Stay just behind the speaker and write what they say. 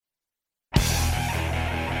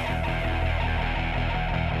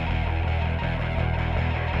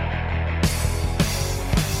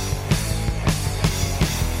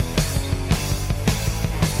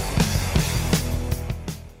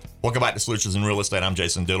Welcome back to Solutions in Real Estate. I'm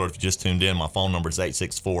Jason Dillard. If you just tuned in, my phone number is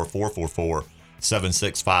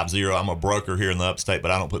 864-444-7650. I'm a broker here in the upstate,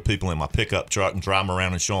 but I don't put people in my pickup truck and drive them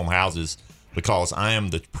around and show them houses because I am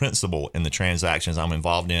the principal in the transactions I'm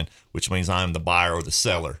involved in, which means I am the buyer or the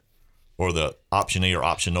seller or the optionee or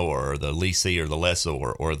optionor or the leasee or the lessor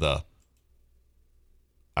or the,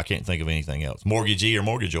 I can't think of anything else, mortgagee or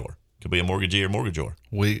mortgagor. Could be a mortgagee or mortgagor.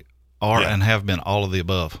 We are and have been all of the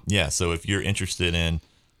above. Yeah, so if you're interested in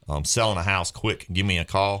selling a house quick, give me a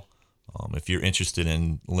call. If you're interested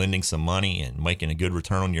in lending some money and making a good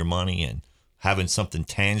return on your money and having something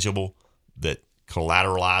tangible that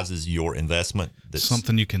collateralizes your investment. That's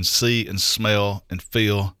something you can see and smell and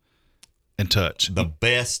feel and touch. The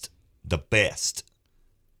best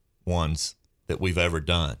ones that we've ever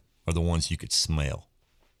done are the ones you could smell.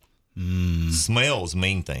 Smells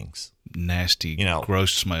mean things. Nasty,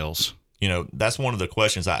 gross smells. That's one of the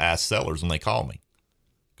questions I ask sellers when they call me.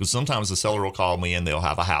 Because sometimes the seller will call me and they'll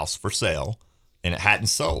have a house for sale and it hadn't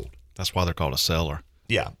sold. That's why they're called a seller.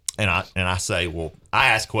 Yeah. And I say, I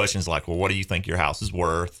ask questions like, what do you think your house is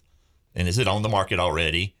worth? And is it on the market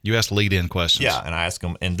already? You ask lead-in questions. Yeah. And I ask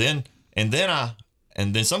them, and then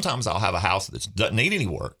sometimes I'll have a house that doesn't need any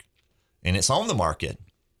work and it's on the market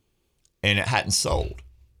and it hadn't sold.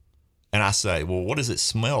 And I say, what does it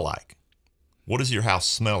smell like? What does your house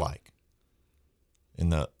smell like?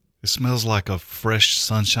 It smells like a fresh,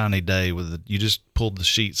 sunshiny day you just pulled the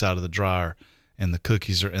sheets out of the dryer and the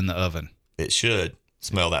cookies are in the oven. It should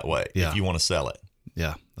smell that way if you want to sell it.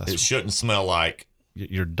 Yeah. It shouldn't smell like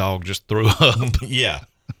your dog just threw up. Yeah.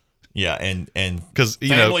 Yeah. And because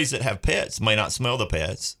families that have pets may not smell the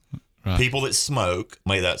pets. Right. People that smoke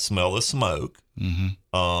may not smell the smoke.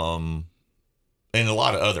 Mm-hmm. And a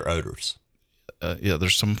lot of other odors.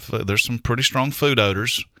 There's some pretty strong food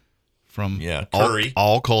odors from curry,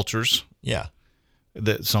 all cultures. Yeah,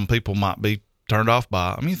 that some people might be turned off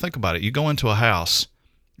by. I mean, think about it. You go into a house,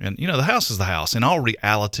 and the house is the house. In all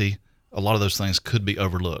reality, a lot of those things could be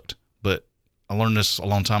overlooked. But I learned this a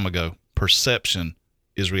long time ago. Perception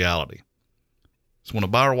is reality. So when a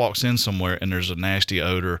buyer walks in somewhere and there's a nasty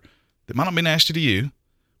odor that might not be nasty to you,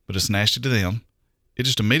 but it's nasty to them, it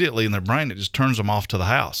just immediately in their brain, it just turns them off to the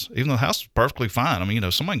house. Even though the house is perfectly fine. I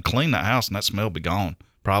mean, somebody can clean that house and that smell will be gone,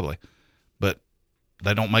 probably. But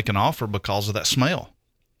they don't make an offer because of that smell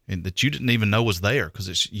and that you didn't even know was there because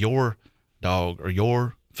it's your dog or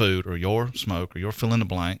your food or your smoke or your fill in the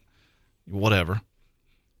blank, whatever.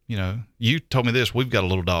 You told me this. We've got a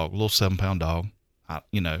little dog, a little 7-pound dog.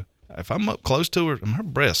 If I'm up close to her, her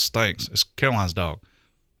breath stinks. It's Caroline's dog.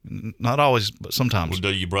 Not always, but sometimes.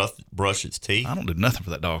 Well, do you brush its teeth? I don't do nothing for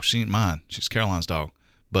that dog. She ain't mine. She's Caroline's dog.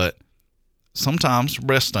 But sometimes her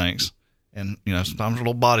breath stinks, and sometimes her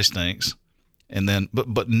little body stinks, and then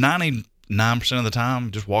but 99% of the time,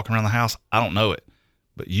 just walking around the house, I don't know it.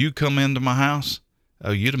 But you come into my house,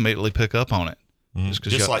 you'd immediately pick up on it.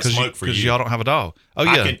 Just like smoke for you. Because y'all don't have a dog. Oh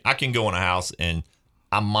yeah, I can go in a house and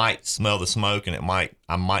I might smell the smoke, and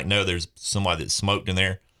I might know there's somebody that smoked in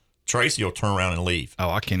there. Tracy will turn around and leave. Oh,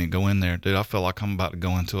 I can't even go in there, dude. I feel like I'm about to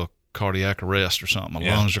go into a cardiac arrest or something.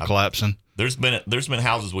 My lungs are collapsing. There's been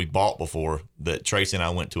houses we bought before that Tracy and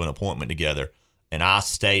I went to an appointment together, and I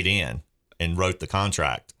stayed in and wrote the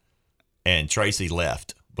contract, and Tracy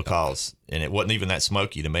left and it wasn't even that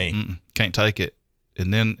smoky to me. Can't take it.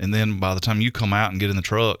 And then by the time you come out and get in the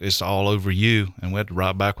truck, it's all over you, and we had to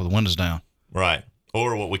ride back with the windows down. Right.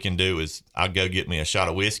 Or what we can do is I'll go get me a shot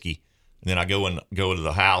of whiskey. And then I go to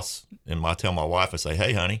the house and I tell my wife, I say,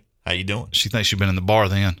 "Hey, honey, how you doing?" She thinks you've been in the bar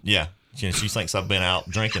then. Yeah. She thinks I've been out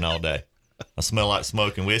drinking all day. I smell like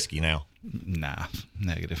smoking whiskey now. Nah,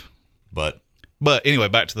 negative. But anyway,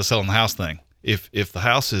 back to the selling the house thing. If the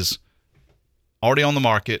house is already on the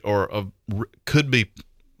market or could be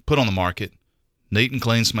put on the market, neat and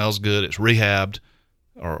clean, smells good, it's rehabbed,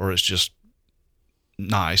 or it's just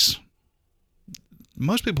nice,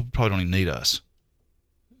 most people probably don't even need us.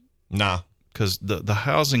 Nah. Because the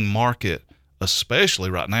housing market, especially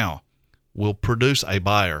right now, will produce a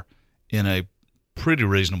buyer in a pretty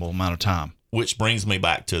reasonable amount of time. Which brings me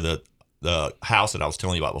back to the house that I was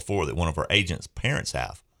telling you about before that one of our agents' parents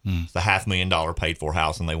have. It's a $500,000 paid for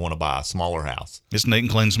house, and they want to buy a smaller house. It's neat and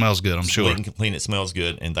clean, smells good, I'm sure. Neat and clean, it smells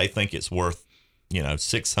good, and they think it's worth,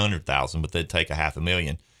 $600,000, but they'd take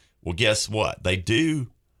 $500,000. Well, guess what? They do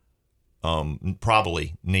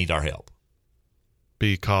probably need our help.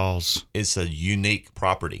 Because it's a unique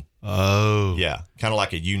property. Oh. Yeah. Kind of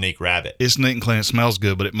like a unique rabbit. It's neat and clean. It smells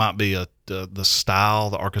good, but it might be the style,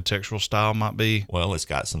 the architectural style might be. Well, it's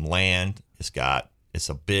got some land. It's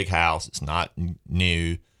a big house. It's not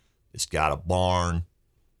new. It's got a barn.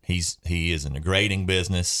 He is in the grading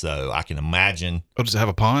business, so I can imagine. Oh, does it have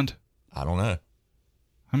a pond? I don't know.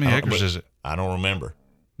 How many acres is it? I don't remember.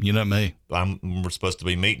 You know me. We're supposed to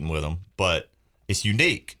be meeting with him, but it's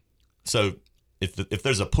unique. So if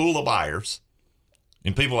there's a pool of buyers,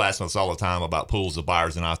 and people ask us all the time about pools of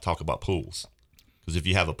buyers, and I talk about pools. Because if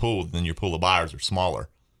you have a pool, then your pool of buyers are smaller.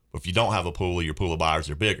 But if you don't have a pool, your pool of buyers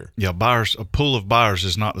are bigger. Yeah, a pool of buyers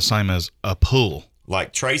is not the same as a pool.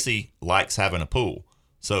 Like Tracy likes having a pool.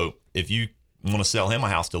 So if you want to sell him a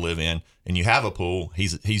house to live in and you have a pool,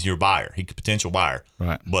 he's your buyer. He's a potential buyer.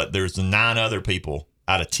 Right. But there's 9 other people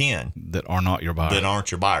out of 10 that are not your buyer. That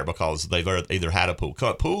aren't your buyer because they've either had a pool.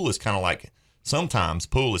 Pool is kind of like, sometimes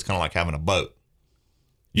pool is kind of like having a boat.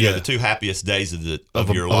 You know, the 2 happiest days of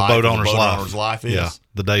your life, boat owner's life is. Yeah,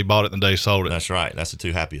 the day you bought it and the day you sold it. That's right. That's the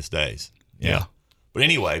 2 happiest days. Yeah. But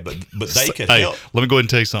anyway, but they could hey, help. Let me go ahead and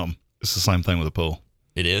tell you something. It's the same thing with a pool.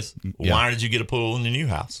 It is? Yeah. Why did you get a pool in the new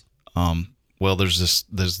house? Well, there's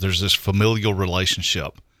this familial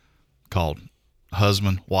relationship called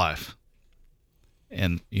husband, wife.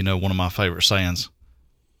 And, you know, one of my favorite sayings,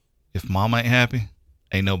 if mom ain't happy,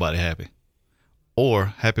 ain't nobody happy. Or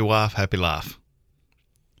happy wife, happy life.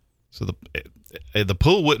 So the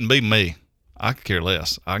pool wouldn't be me. I could care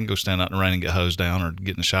less. I can go stand out in the rain and get hosed down or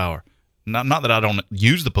get in the shower. Not that I don't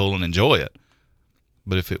use the pool and enjoy it,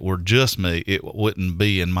 but if it were just me, it wouldn't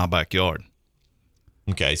be in my backyard.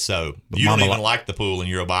 Okay, so you don't even like the pool and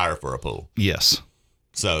you're a buyer for a pool. Yes.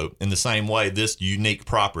 So in the same way, this unique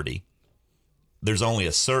property, there's only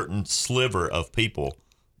a certain sliver of people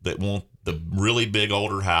that want the really big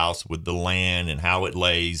older house with the land and how it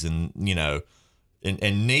lays and, you know,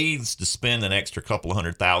 and needs to spend an extra couple of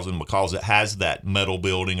 $100,000 because it has that metal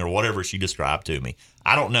building or whatever she described to me.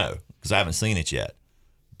 I don't know because I haven't seen it yet,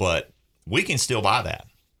 but we can still buy that.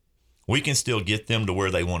 We can still get them to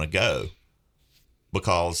where they want to go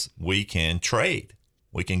because we can trade.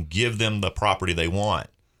 We can give them the property they want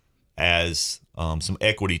as some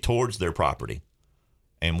equity towards their property,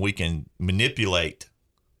 and we can manipulate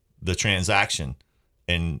the transaction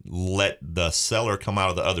and let the seller come out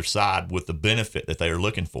of the other side with the benefit that they are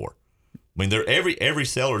looking for. I mean, every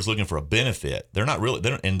seller is looking for a benefit. They're not really,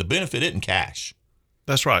 and the benefit isn't cash.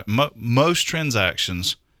 That's right. Most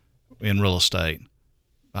transactions in real estate,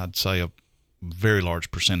 I'd say a very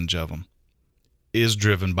large percentage of them, is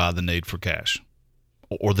driven by the need for cash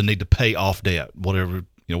or the need to pay off debt, whatever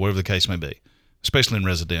the case may be, especially in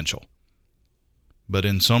residential. But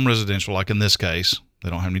in some residential, like in this case, they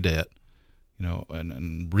don't have any debt. You know,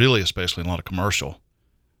 and really, especially in a lot of commercial,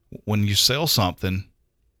 when you sell something,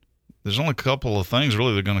 there's only a couple of things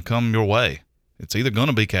really that are going to come your way. It's either going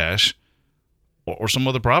to be cash or some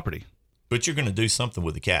other property. But you're going to do something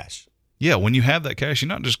with the cash. Yeah, when you have that cash,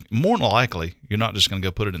 more than likely, you're not just going to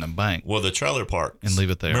go put it in a bank. Well, the trailer park. And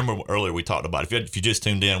leave it there. Remember earlier we talked about, if you just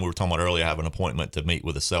tuned in, we were talking about earlier, I have an appointment to meet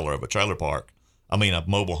with a seller of a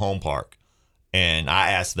mobile home park. And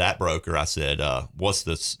I asked that broker, I said,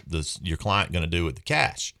 what's your client going to do with the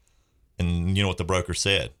cash? And you know what the broker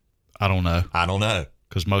said? I don't know.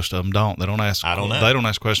 Because most of them don't. They don't ask. I don't know. They don't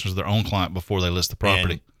ask questions of their own client before they list the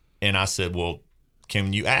property. And I said, well,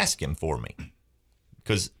 can you ask him for me?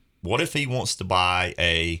 Because what if he wants to buy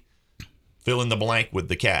a fill in the blank with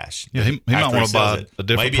the cash? Yeah, he might want to buy a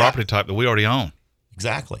different property type that we already own.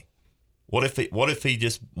 Exactly. What if he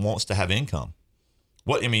just wants to have income?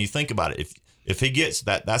 You think about it. If he gets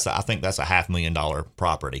that, I think that's a $500,000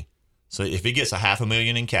 property. So if he gets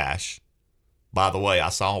 $500,000 in cash, by the way, I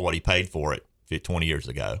saw what he paid for it 20 years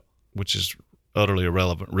ago. Which is utterly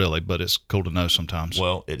irrelevant, really, but it's cool to know sometimes.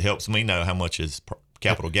 Well, it helps me know how much his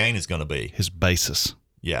capital gain is going to be. His basis.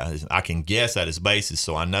 Yeah, I can guess at his basis,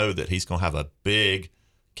 so I know that he's going to have a big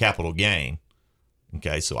capital gain.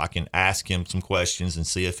 Okay, so I can ask him some questions and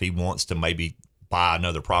see if he wants to maybe buy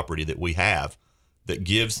another property that we have that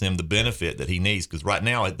gives him the benefit that he needs. Because right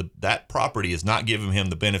now, that property is not giving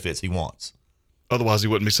him the benefits he wants. Otherwise, he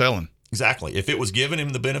wouldn't be selling. Exactly. If it was giving him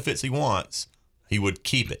the benefits he wants, he would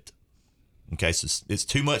keep it. Okay, so it's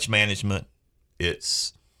too much management.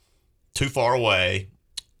 It's too far away.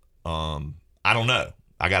 I don't know.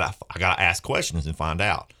 I gotta ask questions and find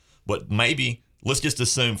out. But maybe let's just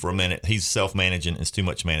assume for a minute he's self-managing. It's too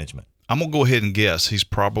much management. I'm gonna go ahead and guess he's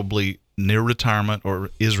probably near retirement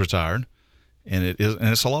or is retired. And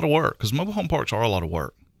it's a lot of work because mobile home parks are a lot of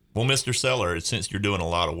work. Well, Mr. Seller, since you're doing a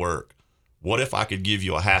lot of work, what if I could give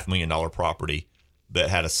you a $500,000 property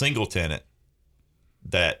that had a single tenant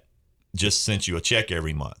that just sent you a check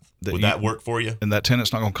every month? Would that work for you? And that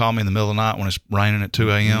tenant's not going to call me in the middle of the night when it's raining at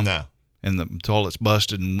 2 a.m.? No. And the toilet's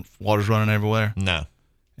busted and water's running everywhere? No.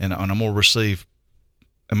 And I'm going to receive,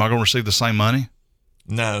 am I going to receive the same money?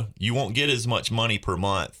 No, you won't get as much money per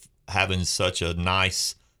month having such a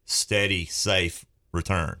nice, steady, safe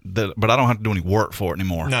return. But I don't have to do any work for it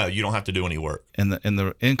anymore. No, you don't have to do any work. And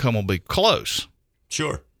the income will be close.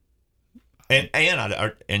 Sure. And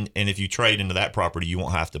if you trade into that property, you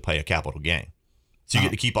won't have to pay a capital gain. So you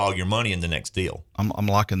get to keep all your money in the next deal. I'm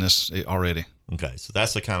liking this already. Okay, so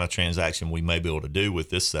that's the kind of transaction we may be able to do with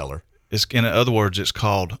this seller. In other words, it's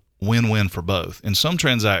called win-win for both. In some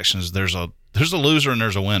transactions, there's a loser and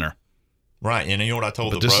there's a winner. Right, and you know what I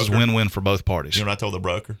told the broker? But this is win-win for both parties. You know what I told the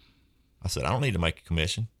broker? I said, I don't need to make a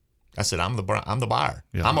commission. I said, I'm the buyer.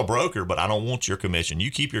 Yeah. I'm a broker, but I don't want your commission.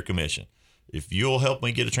 You keep your commission. If you'll help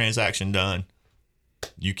me get a transaction done,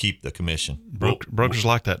 you keep the commission. Brokers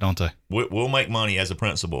like that, don't they? We'll make money as a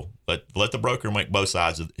principal, but let the broker make both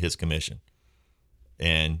sides of his commission.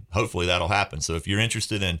 And hopefully that'll happen. So if you're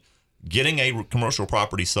interested in getting a commercial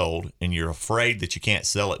property sold and you're afraid that you can't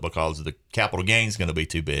sell it because the capital gain is going to be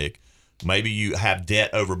too big, maybe you have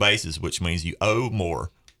debt over basis, which means you owe more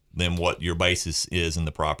than what your basis is in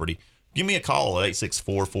the property, give me a call at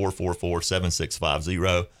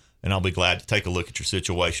 864-444-7650, and I'll be glad to take a look at your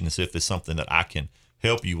situation and see if there's something that I can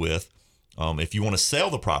help you with. If you want to sell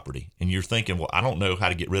the property and you're thinking, well, I don't know how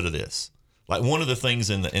to get rid of this. Like one of the things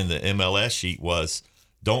in the MLS sheet was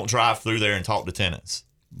don't drive through there and talk to tenants.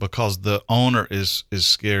 Because the owner is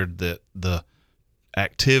scared that the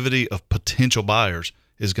activity of potential buyers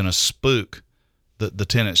is going to spook the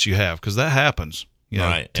tenants you have, because that happens. You know,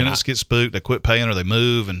 right. Tenants get spooked, they quit paying or they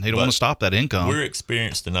move, and they don't want to stop that income. We're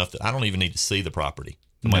experienced enough that I don't even need to see the property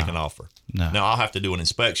to make an offer. No. Now, I'll have to do an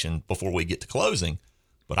inspection before we get to closing,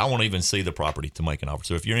 but I won't even see the property to make an offer.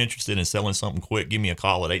 So if you're interested in selling something quick, give me a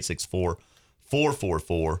call at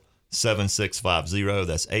 864-444-7650.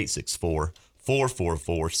 That's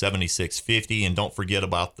 864-444-7650. And don't forget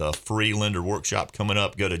about the free lender workshop coming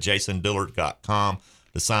up. Go to jasondillard.com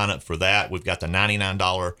to sign up for that. We've got the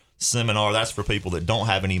 $99 seminar. That's for people that don't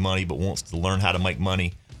have any money but wants to learn how to make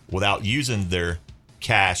money without using their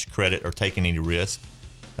cash, credit, or taking any risk.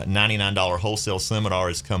 That $99 wholesale seminar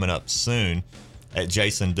is coming up soon at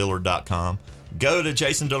jasondillard.com. Go to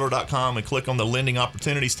jasondillard.com and click on the Lending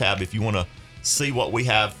Opportunities tab if you want to see what we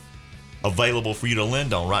have available for you to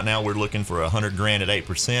lend on. Right now, we're looking for $100,000 at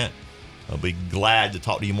 8%. I'll be glad to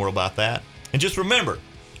talk to you more about that. And just remember,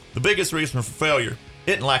 the biggest reason for failure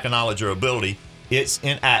isn't lack of knowledge or ability. It's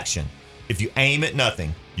in action. If you aim at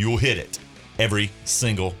nothing, you will hit it every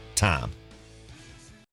single time.